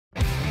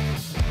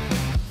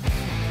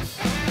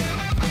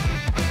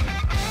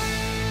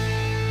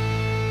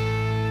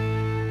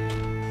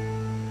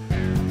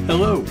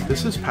Hello,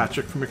 this is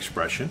Patrick from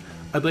XPression.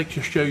 I'd like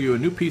to show you a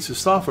new piece of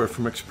software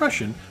from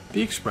XPression,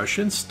 the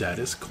XPression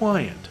Status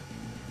Client.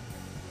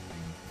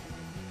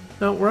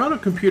 Now, we're on a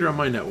computer on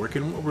my network,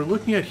 and what we're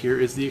looking at here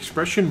is the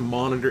XPression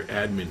Monitor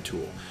Admin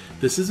tool.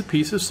 This is a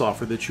piece of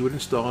software that you would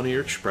install on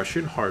your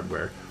XPression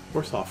hardware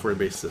or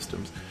software-based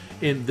systems,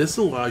 and this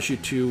allows you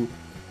to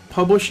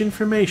publish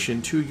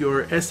information to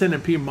your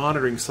SNMP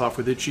monitoring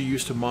software that you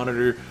use to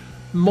monitor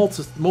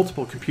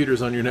multiple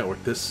computers on your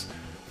network. This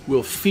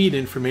will feed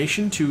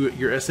information to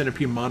your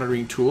SNMP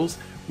monitoring tools.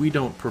 We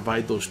don't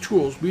provide those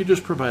tools, we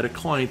just provide a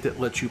client that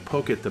lets you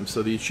poke at them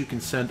so that you can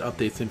send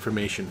updates,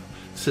 information,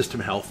 system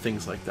health,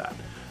 things like that.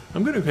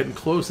 I'm going to go ahead and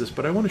close this,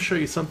 but I want to show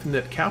you something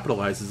that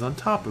capitalizes on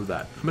top of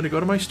that. I'm going to go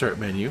to my Start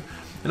menu,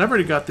 and I've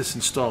already got this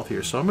installed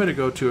here, so I'm going to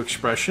go to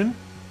XPression. I'm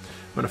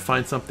going to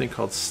find something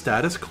called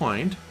Status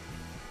Client.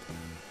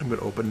 I'm going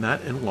to open that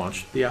and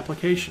launch the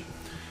application.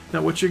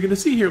 Now what you're going to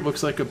see here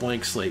looks like a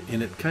blank slate,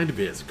 and it kind of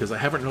is, because I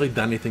haven't really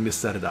done anything to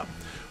set it up.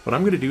 What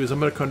I'm going to do is I'm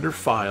going to come under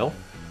File,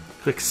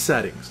 click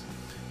Settings,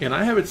 and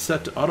I have it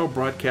set to auto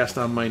broadcast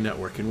on my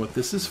network. And what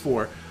this is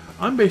for,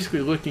 I'm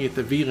basically looking at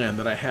the VLAN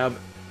that I have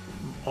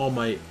all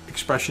my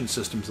XPression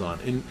systems on,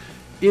 and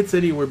it's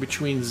anywhere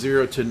between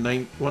 0 to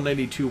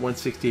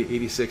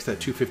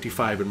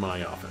 192.168.86.255 in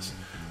my office.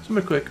 So I'm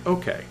going to click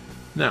OK.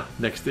 Now,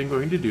 next thing I'm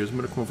going to do is I'm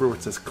going to come over where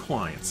it says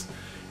Clients,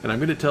 and I'm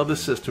going to tell the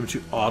system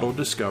to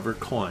auto-discover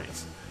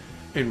clients.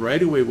 And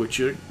right away what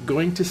you're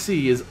going to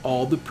see is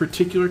all the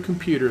particular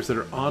computers that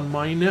are on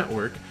my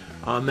network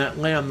on that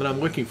LAN that I'm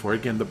looking for.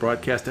 Again, the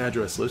broadcast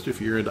address list. If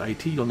you're into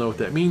IT, you'll know what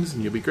that means,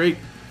 and you'll be great.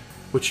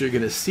 What you're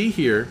going to see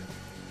here,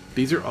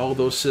 these are all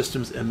those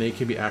systems, and they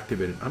can be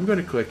activated. I'm going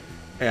to click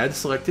Add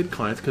Selected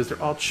Clients because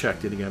they're all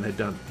checked. And again,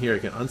 here I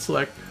can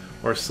unselect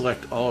or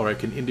select all, or I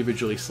can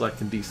individually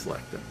select and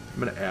deselect them.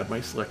 I'm going to add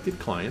my selected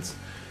clients,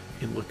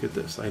 and look at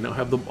this. I now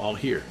have them all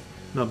here.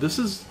 Now this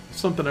is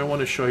something I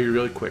want to show you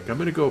really quick. I'm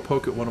going to go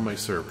poke at one of my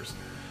servers,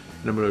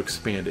 and I'm going to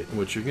expand it. And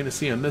what you're going to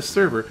see on this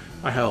server,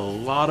 I have a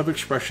lot of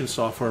XPression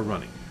software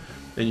running,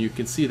 and you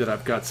can see that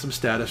I've got some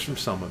status from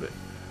some of it.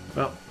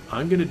 Well,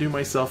 I'm going to do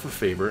myself a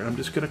favor, and I'm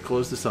just going to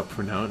close this up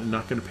for now and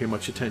not going to pay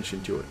much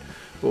attention to it.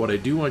 But what I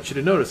do want you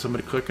to notice, I'm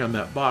going to click on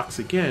that box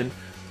again,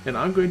 and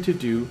I'm going to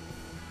do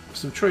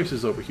some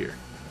choices over here.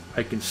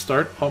 I can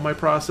start all my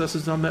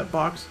processes on that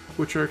box,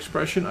 which are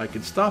XPression. I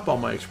can stop all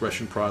my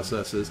XPression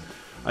processes.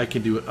 I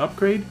can do an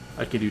upgrade,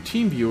 I can do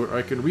TeamViewer, or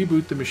I can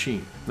reboot the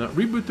machine. Now,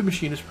 reboot the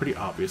machine is pretty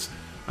obvious.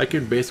 I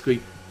can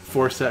basically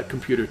force that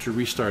computer to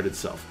restart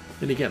itself.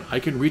 And again,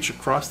 I can reach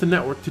across the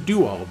network to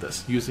do all of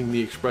this using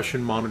the XPression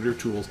monitor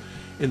tools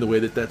in the way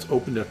that that's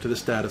opened up to the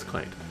status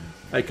client.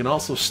 I can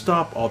also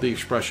stop all the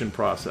XPression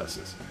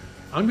processes.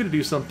 I'm going to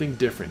do something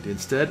different.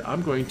 Instead,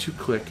 I'm going to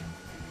click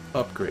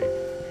Upgrade.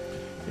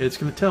 And it's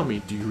going to tell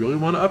me, do you really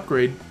want to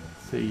upgrade?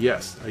 Say,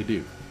 yes, I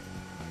do.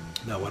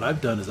 Now what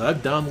I've done is I've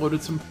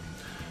downloaded some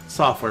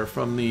software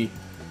from the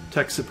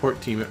tech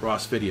support team at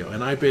Ross Video,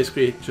 and I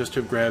basically just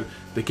have grabbed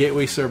the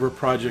gateway server,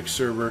 project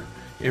server,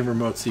 and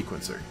remote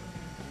sequencer.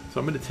 So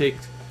I'm going to take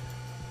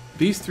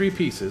these three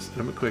pieces and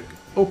I'm going to click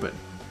Open,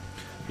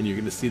 and you're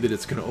going to see that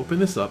it's going to open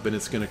this up, and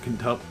it's going to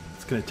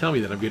tell me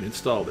that I'm going to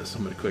install this. So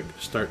I'm going to click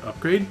Start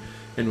Upgrade,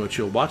 and what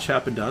you'll watch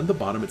happen down at the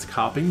bottom, it's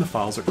copying the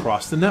files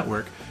across the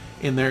network.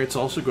 In there, it's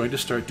also going to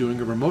start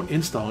doing a remote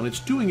install, and it's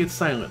doing it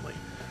silently.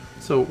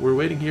 So we're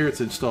waiting here. It's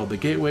installed the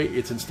gateway,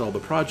 it's installed the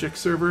project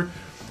server,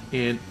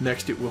 and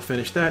next it will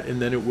finish that,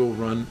 and then it will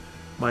run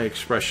my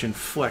XPression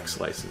Flex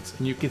license.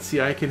 And you can see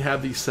I can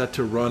have these set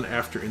to run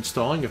after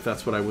installing if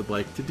that's what I would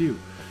like to do.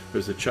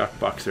 There's a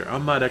checkbox there.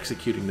 I'm not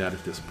executing that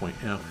at this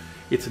point. Now,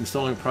 it's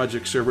installing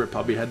project server. It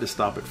probably had to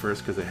stop it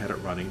first because I had it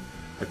running.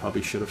 I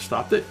probably should have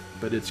stopped it,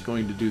 but it's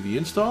going to do the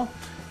install.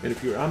 And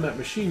if you were on that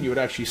machine, you would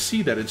actually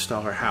see that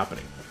installer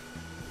happening.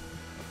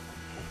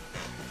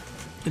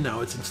 And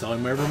now it's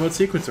installing my remote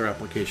sequencer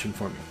application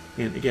for me.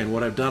 And again,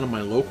 what I've done on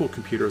my local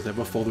computer is I have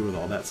a folder with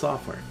all that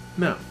software.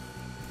 Now,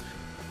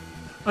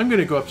 I'm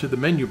going to go up to the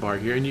menu bar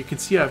here, and you can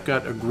see I've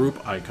got a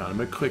group icon. I'm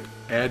going to click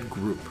Add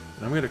Group.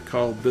 And I'm going to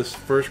call this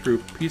first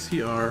group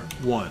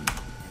PCR1.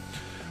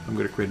 I'm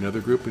going to create another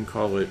group and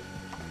call it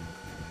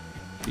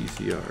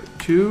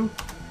PCR2.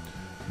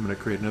 I'm going to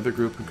create another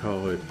group and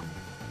call it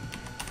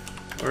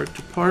Art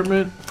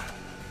Department.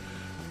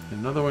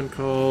 Another one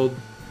called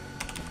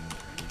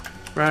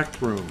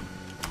Rack Room.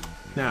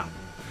 Now,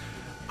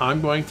 I'm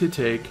going to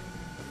take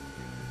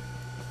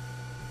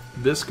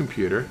this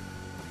computer,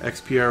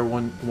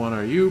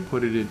 XPR1RU,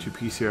 put it into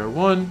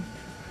PCR1. I'm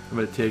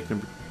going to take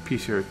number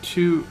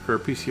PCR2 or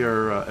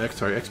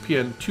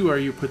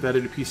XPN2RU, put that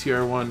into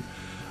PCR1.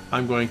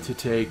 I'm going to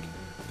take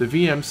the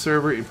VM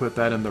server and put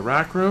that in the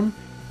rack room.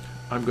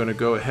 I'm going to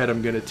go ahead.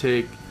 I'm going to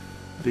take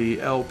the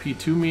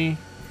LP2Me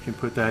and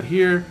put that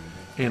here.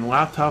 And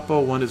laptop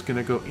 01 is going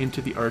to go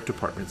into the art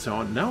department.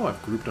 So now I've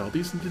grouped all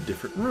these into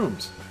different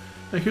rooms.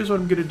 Now here's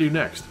what I'm going to do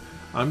next.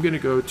 I'm going to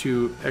go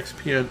to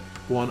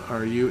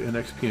XPN1RU and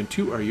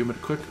XPN2RU. I'm going to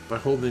click by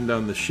holding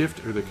down the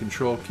Shift or the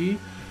Control key.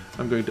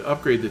 I'm going to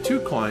upgrade the two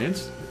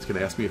clients. It's going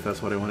to ask me if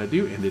that's what I want to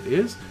do, and it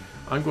is.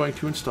 I'm going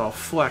to install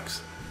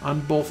Flex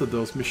on both of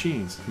those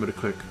machines. I'm going to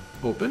click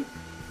Open.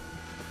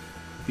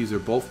 These are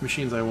both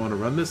machines I want to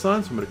run this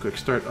on, so I'm going to click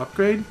Start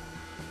Upgrade.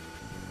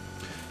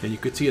 And you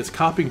can see it's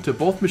copying to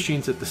both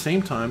machines at the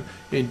same time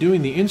and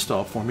doing the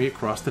install for me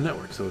across the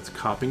network. So it's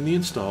copying the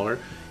installer,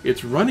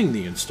 it's running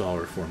the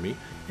installer for me,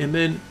 and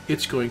then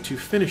it's going to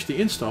finish the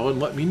install and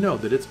let me know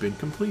that it's been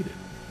completed.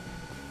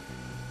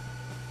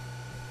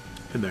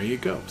 And there you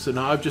go. So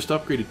now I've just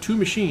upgraded 2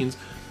 machines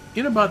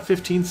in about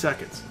 15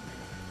 seconds.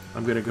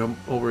 I'm going to go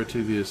over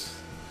to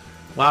this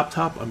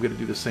laptop. I'm going to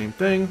do the same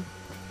thing.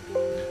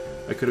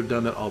 I could have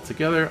done that all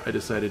together. I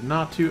decided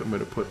not to. I'm going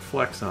to put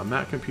Flex on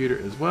that computer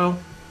as well.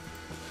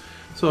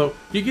 So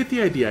you get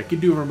the idea. I can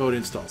do remote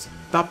installs.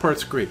 That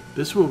part's great.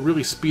 This will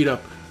really speed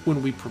up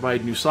when we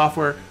provide new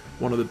software.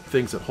 One of the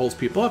things that holds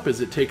people up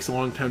is it takes a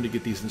long time to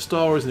get these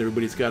installers, and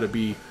everybody's got to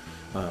be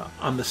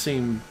on the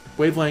same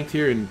wavelength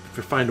here and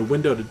find a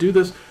window to do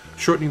this.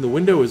 Shortening the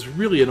window is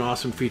really an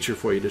awesome feature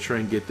for you to try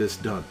and get this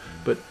done.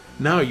 But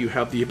now you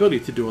have the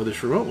ability to do all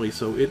this remotely,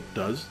 so it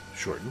does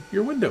shorten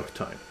your window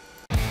time.